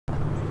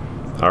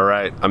All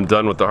right, I'm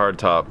done with the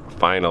hardtop,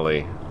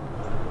 finally.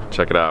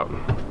 Check it out.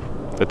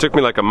 It took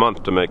me like a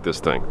month to make this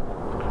thing.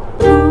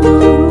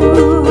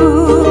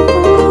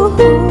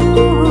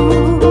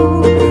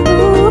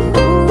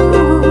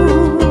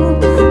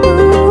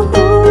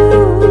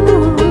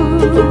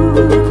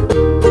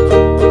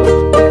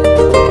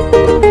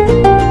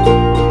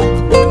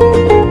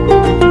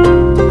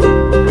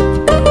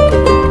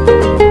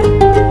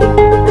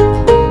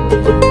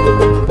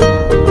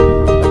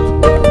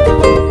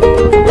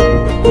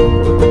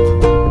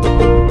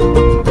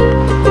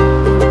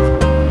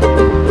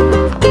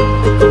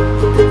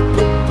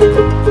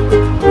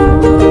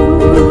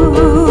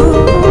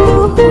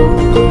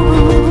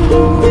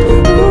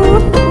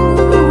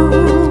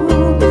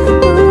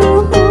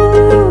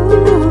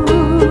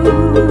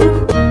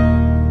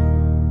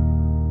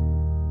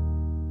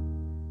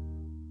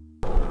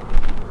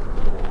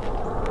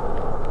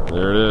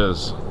 There it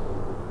is.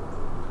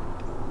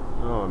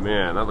 Oh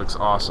man, that looks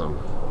awesome.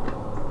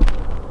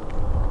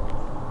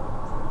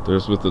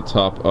 There's with the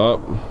top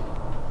up,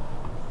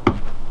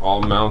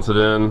 all mounted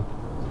in.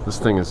 This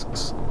thing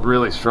is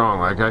really strong.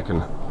 Like I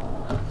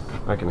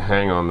can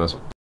hang on this.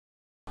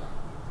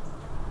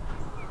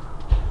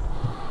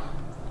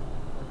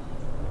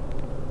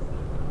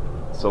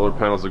 Solar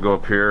panels that go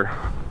up here.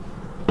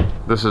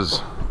 This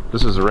is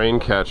rain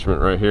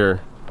catchment right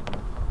here.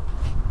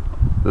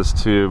 This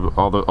tube,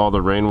 all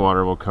the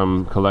rainwater will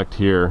come collect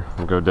here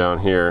and go down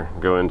here,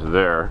 go into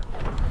there,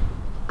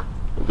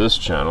 this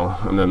channel,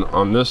 and then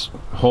on this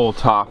whole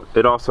top,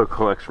 it also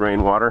collects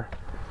rainwater.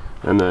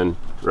 And then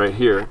right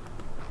here,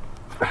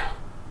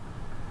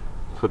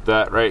 put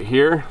that right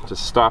here to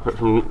stop it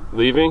from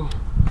leaving,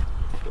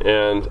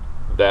 and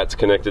that's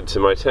connected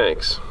to my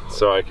tanks,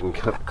 so I can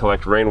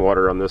collect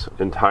rainwater on this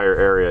entire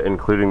area,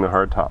 including the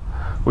hardtop,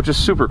 which is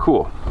super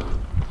cool.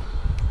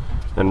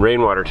 And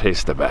rainwater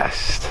tastes the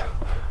best.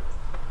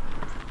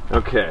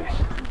 Okay,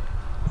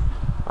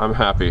 I'm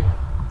happy.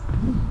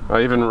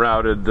 I even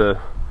routed the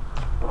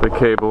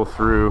cable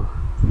through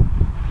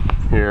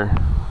here,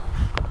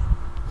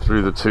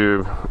 through the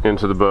tube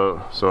into the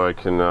boat, so I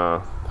can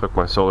hook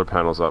my solar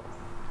panels up.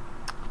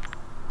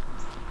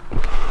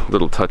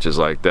 Little touches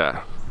like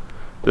that.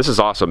 This is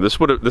awesome. This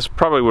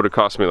probably would have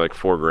cost me like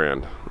 $4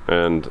 grand,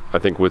 and I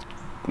think with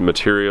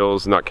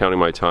materials, not counting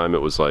my time,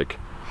 it was like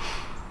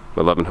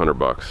 1,100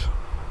 bucks,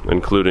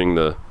 including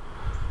the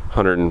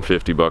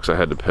 150 bucks I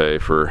had to pay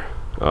for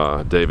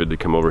David to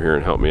come over here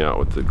and help me out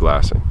with the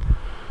glassing.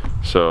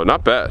 So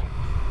not bad.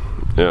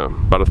 Yeah,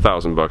 about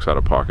 1,000 bucks out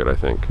of pocket, I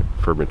think,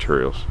 for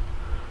materials.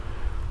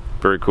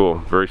 Very cool.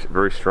 Very,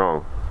 very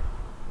strong.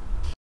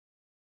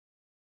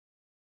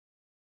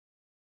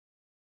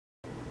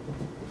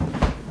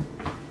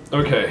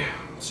 Okay,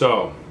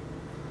 so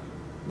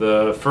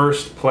the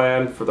first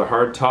plan for the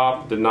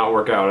hardtop did not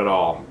work out at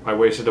all. I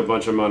wasted a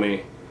bunch of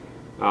money.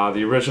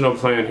 The original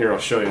plan, here, I'll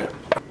show you,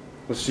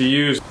 was to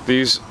use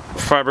these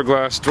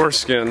fiberglass door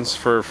skins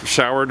for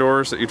shower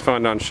doors that you'd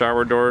find on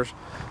shower doors.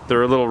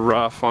 They're a little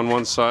rough on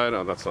one side.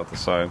 Oh, that's not the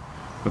side.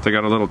 But they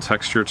got a little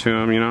texture to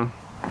them, you know?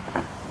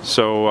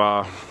 So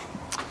I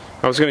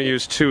was going to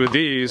use 2 of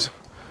these,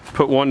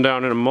 put one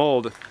down in a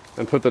mold,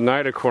 and put the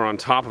Nitacore on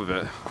top of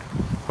it.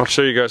 I'll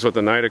show you guys what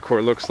the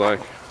Nitacore looks like.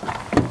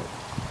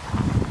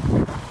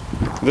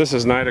 This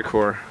is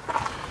Nitacore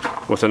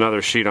with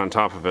another sheet on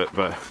top of it,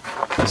 but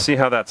see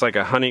how that's like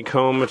a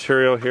honeycomb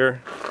material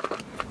here?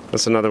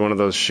 That's another one of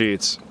those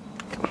sheets.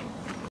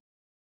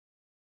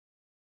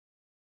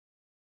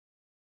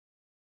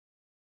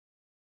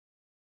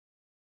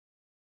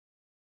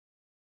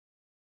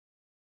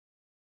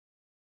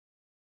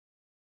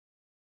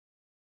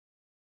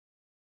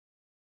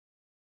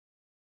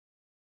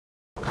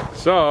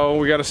 So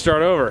we got to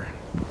start over.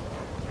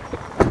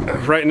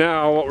 Right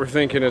now what we're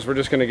thinking is we're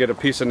just going to get a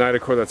piece of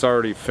Nitacore that's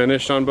already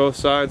finished on both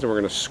sides, and we're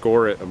going to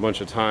score it a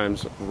bunch of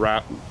times,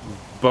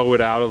 bow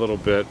it out a little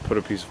bit, put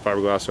a piece of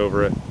fiberglass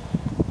over it,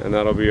 and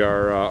that'll be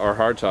our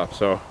hardtop.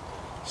 So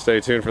stay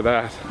tuned for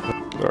that.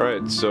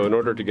 Alright, so in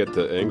order to get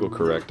the angle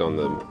correct on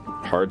the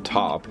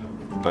hardtop,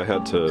 I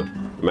had to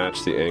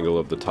match the angle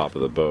of the top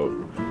of the boat.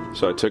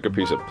 So I took a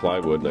piece of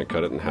plywood and I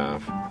cut it in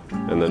half,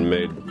 and then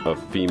made a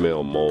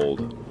female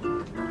mold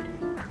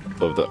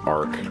of the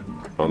arc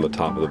on the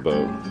top of the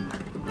boat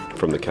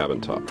from the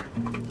cabin top.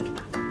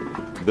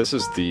 This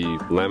is the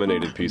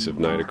laminated piece of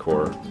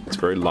Nitacore. It's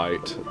very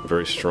light,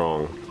 very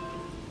strong.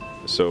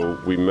 So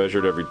we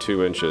measured every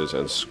 2 inches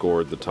and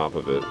scored the top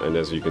of it, and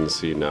as you can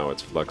see now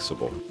it's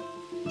flexible.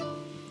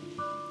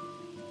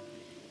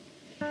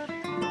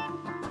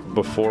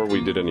 Before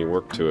we did any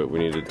work to it, we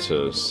needed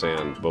to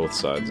sand both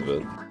sides of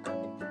it.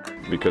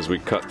 Because we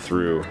cut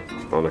through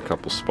on a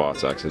couple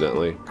spots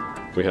accidentally,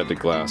 we had to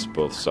glass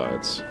both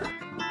sides.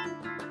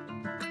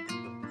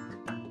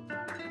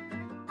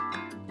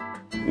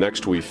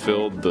 Next we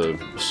filled the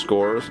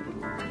score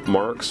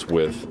marks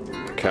with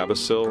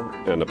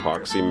Cabasil and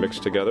epoxy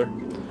mixed together,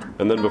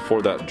 and then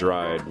before that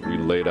dried we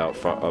laid out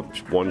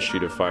one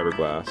sheet of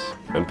fiberglass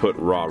and put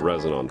raw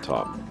resin on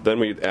top. Then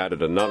we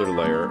added another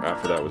layer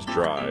after that was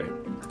dry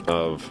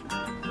of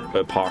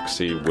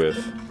epoxy with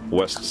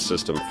West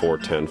System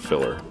 410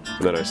 filler.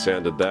 And then I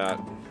sanded that,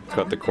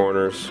 cut the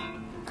corners,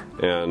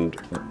 and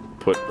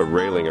put a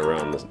railing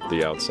around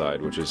the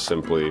outside, which is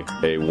simply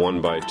a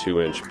 1 by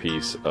 2 inch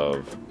piece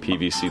of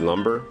PVC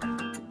lumber.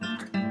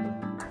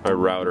 I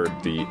routed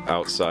the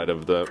outside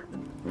of the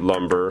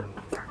lumber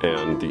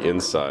and the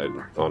inside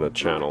on a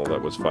channel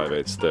that was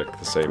 5/8 thick,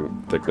 the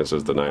same thickness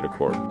as the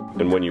Nitocord.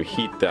 And when you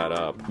heat that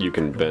up, you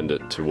can bend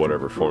it to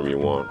whatever form you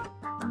want.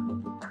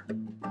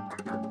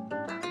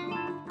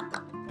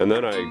 And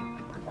then I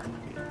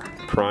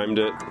primed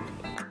it,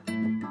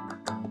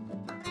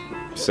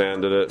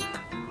 sanded it,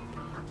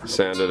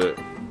 sanded it,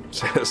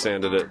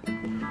 sanded it.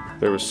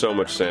 There was so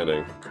much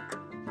sanding.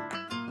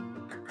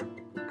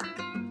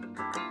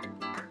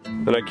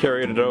 And I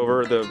carried it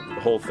over. The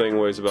whole thing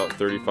weighs about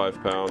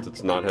 35 pounds.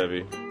 It's not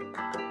heavy.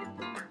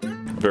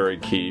 Very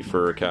key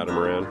for a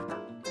catamaran.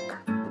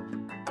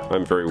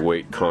 I'm very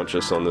weight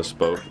conscious on this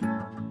boat.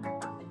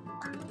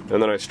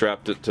 And then I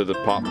strapped it to the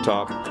pop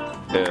top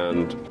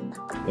and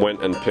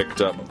went and picked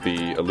up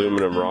the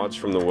aluminum rods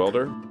from the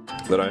welder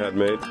that I had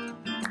made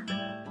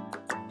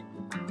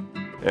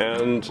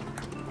and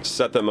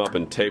set them up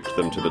and taped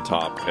them to the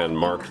top and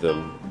marked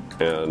them,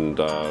 and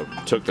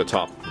took the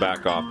top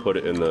back off, put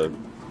it in the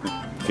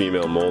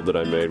female mold that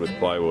I made with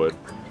plywood,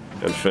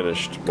 and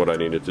finished what I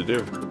needed to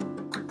do.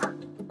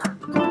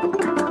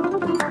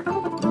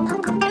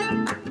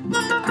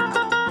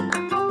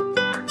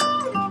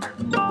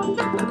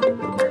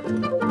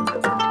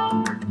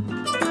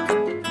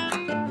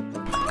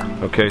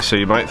 Okay, so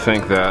you might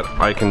think that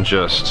I can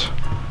just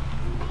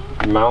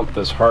mount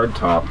this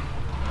hardtop,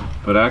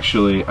 but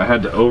actually I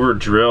had to over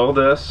drill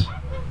this,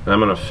 and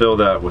I'm going to fill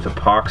that with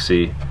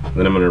epoxy, and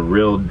then I'm going to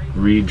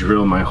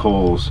re-drill my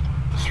holes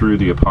through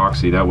the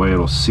epoxy. That way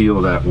it'll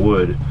seal that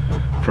wood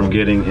from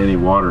getting any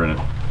water in it.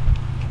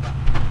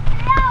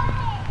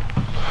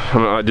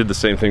 I did the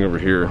same thing over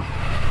here.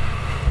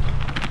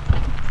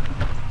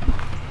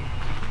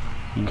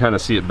 You can kind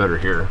of see it better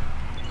here.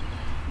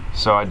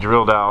 So I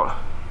drilled out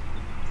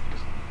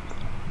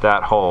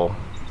that hole,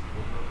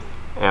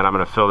 and I'm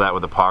going to fill that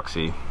with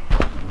epoxy.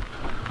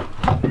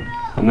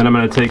 And then I'm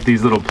going to take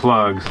these little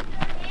plugs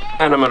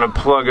and I'm going to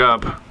plug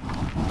up,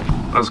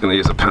 I was going to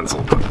use a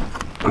pencil, but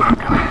I'm not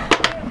going to.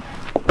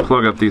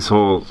 Plug up these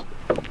holes.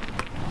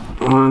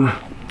 1,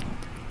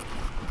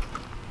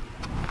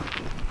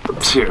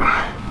 2. And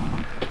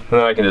then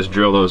I can just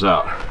drill those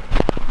out.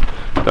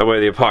 That way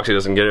the epoxy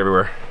doesn't get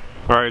everywhere.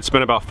 Alright, it's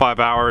been about 5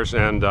 hours,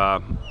 and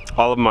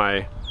all of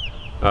my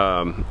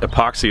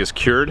epoxy is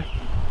cured.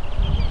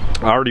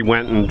 I already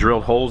went and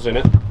drilled holes in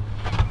it.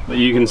 But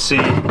you can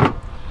see,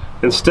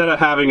 instead of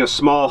having a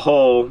small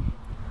hole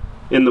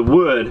in the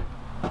wood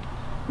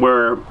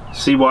where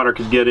seawater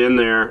could get in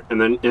there and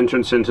then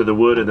entrance into the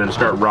wood and then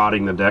start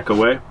rotting the deck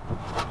away,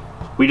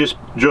 we just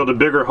drilled a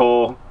bigger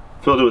hole,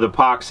 filled it with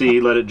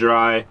epoxy, let it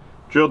dry,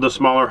 drilled the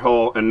smaller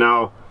hole, and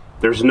now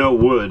there's no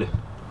wood.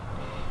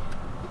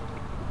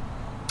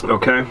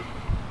 Okay?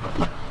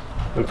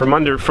 And from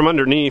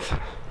underneath,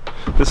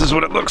 this is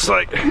what it looks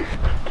like.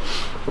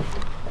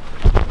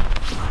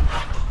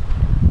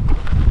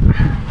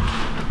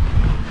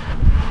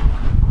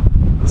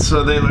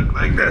 So they look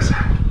like this.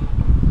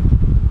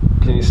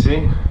 Can you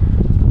see?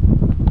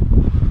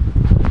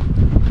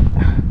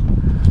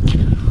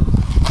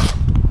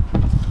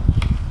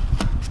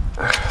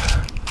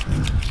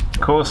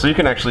 Cool, so you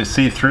can actually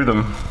see through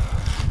them.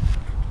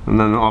 And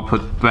then I'll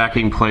put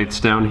backing plates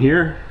down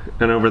here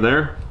and over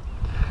there,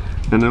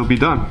 and it'll be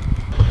done.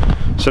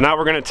 So now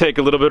we're going to take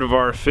a little bit of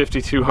our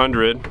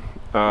 5200.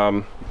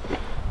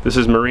 This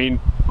is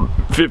Marine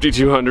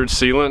 5200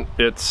 sealant.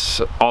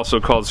 It's also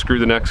called Screw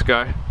the Next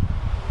Guy,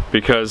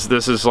 because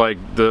this is like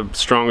the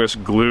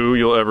strongest glue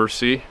you'll ever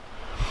see,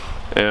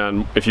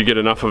 and if you get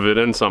enough of it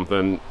in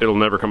something, it'll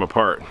never come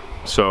apart.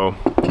 So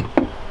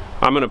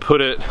I'm gonna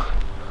put it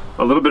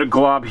a little bit of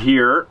glob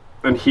here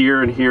and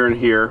here and here and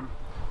here.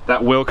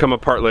 That will come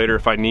apart later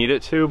if I need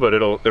it to, but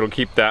it'll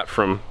keep that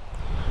from.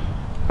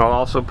 I'll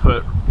also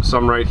put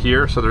some right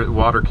here so that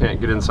water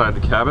can't get inside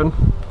the cabin,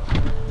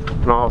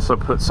 and I'll also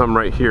put some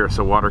right here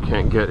so water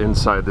can't get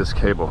inside this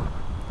cable.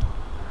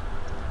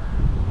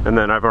 And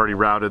then I've already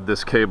routed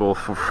this cable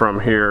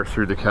from here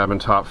through the cabin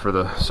top for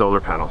the solar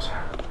panels.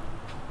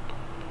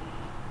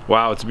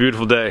 Wow, it's a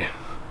beautiful day.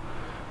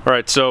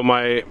 Alright, so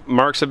my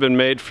marks have been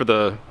made for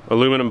the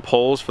aluminum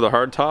poles for the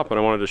hardtop, and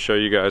I wanted to show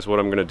you guys what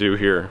I'm going to do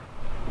here.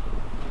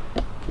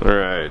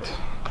 Alright,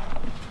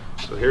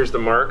 so here's the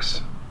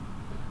marks.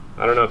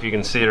 I don't know if you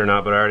can see it or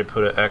not, but I already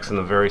put an X in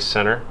the very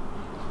center.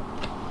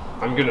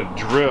 I'm going to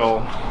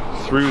drill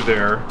through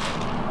there.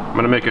 I'm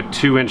going to make a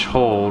 2-inch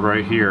hole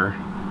right here.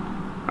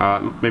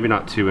 Maybe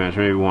not 2 inch,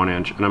 maybe 1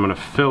 inch, and I'm going to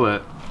fill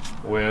it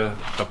with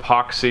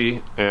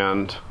epoxy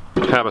and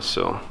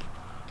Cabasil,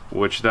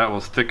 which that will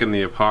thicken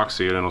the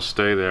epoxy and it'll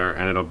stay there,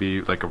 and it'll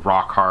be like a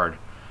rock hard,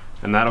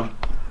 and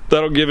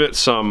that'll give it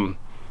some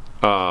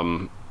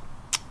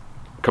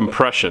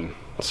compression,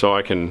 so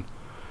I can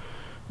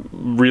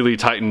really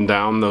tighten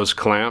down those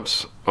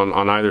clamps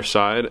on either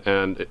side,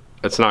 and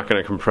it's not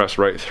going to compress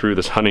right through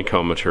this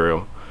honeycomb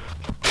material.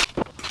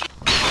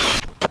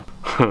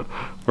 We're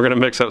going to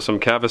mix up some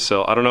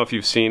Cavasil. I don't know if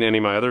you've seen any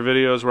of my other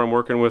videos where I'm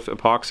working with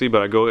epoxy,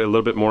 but I go a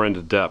little bit more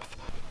into depth.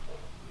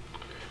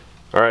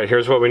 Alright,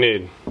 here's what we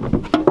need.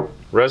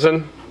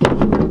 Resin,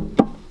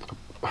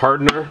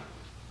 hardener.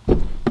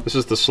 This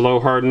is the slow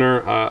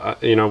hardener.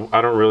 You know,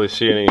 I don't really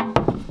see any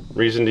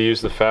reason to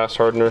use the fast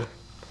hardener,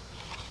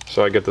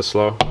 so I get the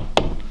slow.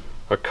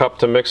 A cup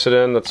to mix it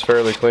in that's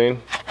fairly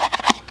clean.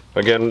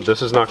 Again,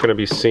 this is not going to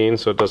be seen,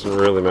 so it doesn't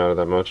really matter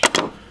that much.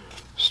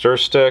 Stir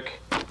stick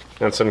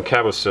and some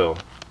Cavasil.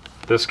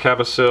 This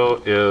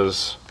Cavasil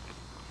is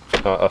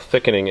a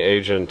thickening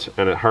agent,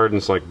 and it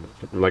hardens like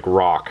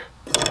rock.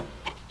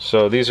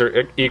 So these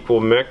are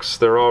equal mix.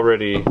 They're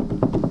already,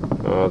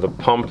 the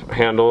pump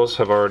handles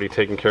have already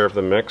taken care of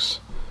the mix.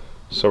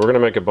 So we're going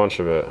to make a bunch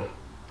of it.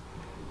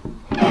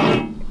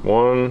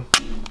 1,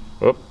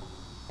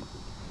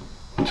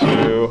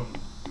 2,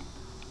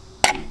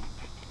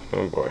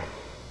 oh boy,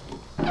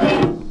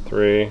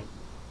 3,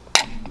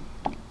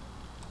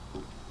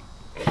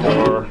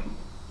 4,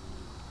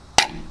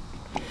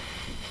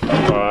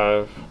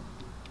 5,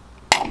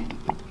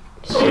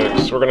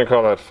 6. We're going to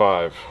call that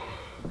 5.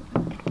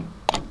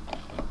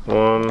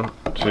 1,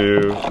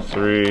 2,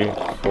 3,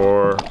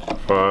 4,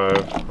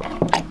 5.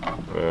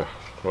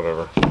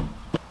 Whatever.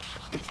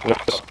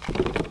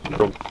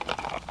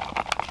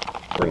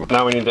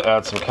 Now we need to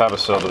add some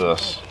Cavasil to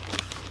this.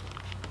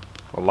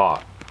 A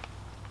lot.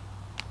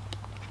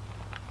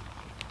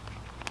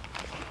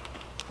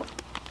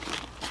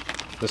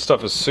 This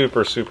stuff is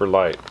super, super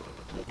light.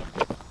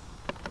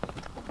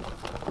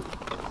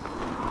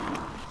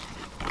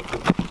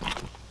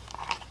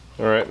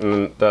 Alright,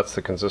 and that's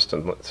the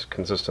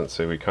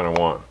consistency we kind of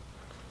want.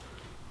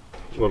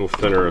 A little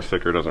thinner or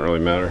thicker doesn't really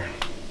matter.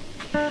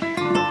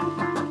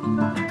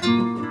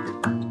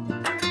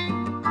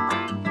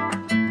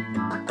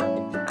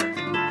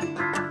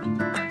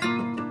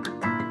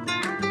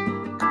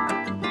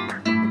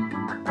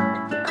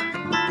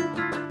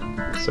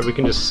 So we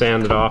can just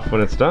sand it off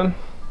when it's done.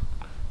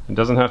 It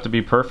doesn't have to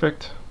be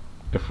perfect.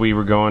 If we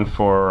were going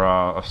for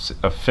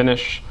a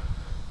finish,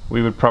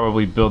 we would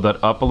probably build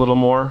that up a little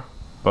more,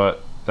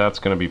 but that's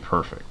going to be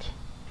perfect.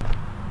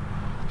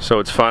 So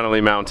it's finally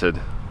mounted.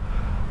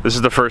 This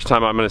is the first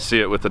time I'm going to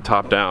see it with the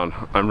top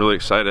down. I'm really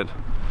excited.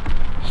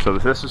 So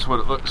this is what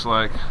it looks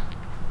like.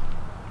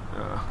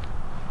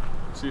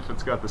 Let's see if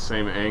it's got the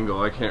same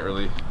angle. I can't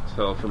really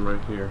tell from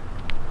right here.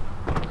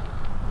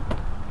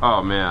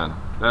 Oh man,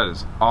 that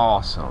is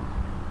awesome.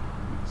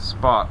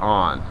 Spot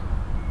on.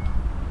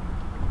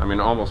 I mean,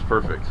 almost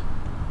perfect.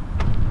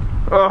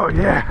 Oh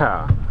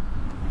yeah!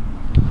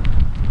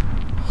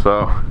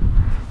 So,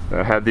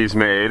 I had these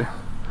made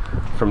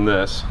from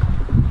this.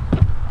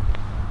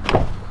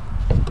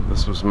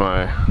 This was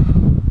my, I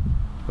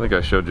think I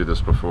showed you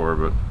this before,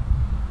 but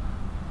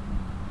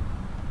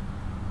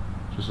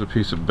just a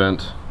piece of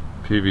bent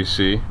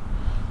PVC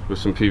with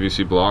some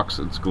PVC blocks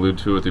that's glued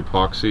to with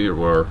epoxy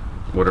or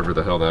whatever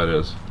the hell that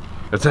is.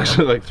 It's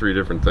actually like 3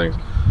 different things.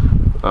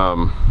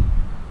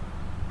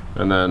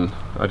 And then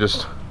I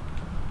just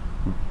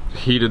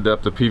heated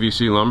up the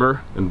PVC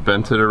lumber and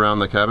bent it around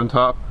the cabin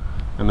top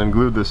and then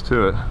glued this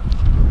to it.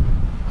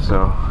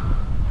 So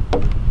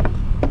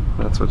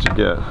that's what you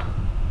get.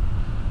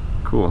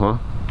 Cool, huh?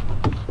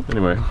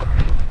 Anyway.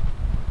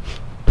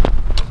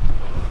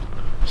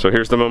 So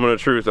here's the moment of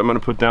truth. I'm gonna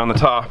put down the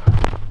top.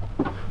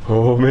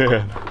 Oh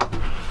man,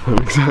 I'm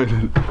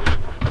excited.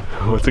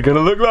 What's it gonna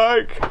look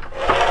like?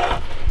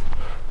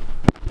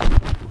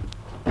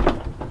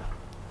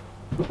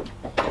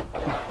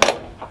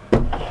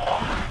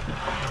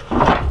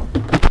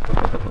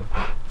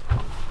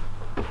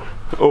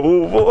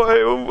 Oh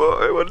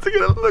boy, what's it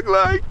gonna look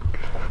like?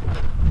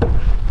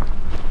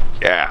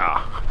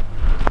 Yeah.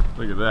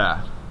 Look at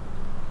that.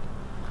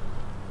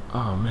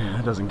 Oh man,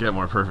 it doesn't get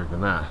more perfect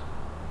than that.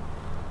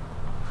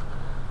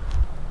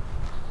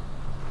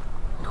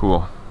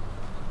 Cool.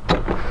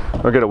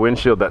 I'll get a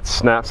windshield that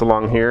snaps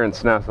along here and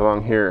snaps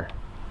along here.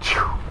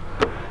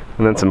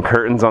 And then some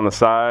curtains on the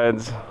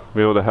sides.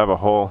 Be able to have a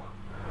whole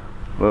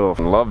little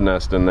love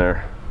nest in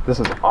there. This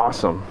is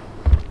awesome.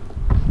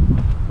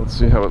 Let's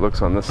see how it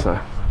looks on this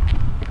side.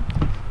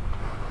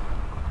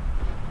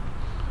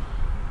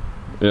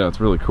 Yeah, it's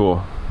really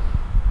cool.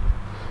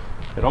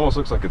 It almost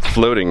looks like it's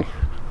floating,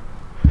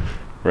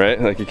 right?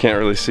 Like you can't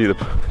really see the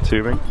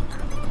tubing.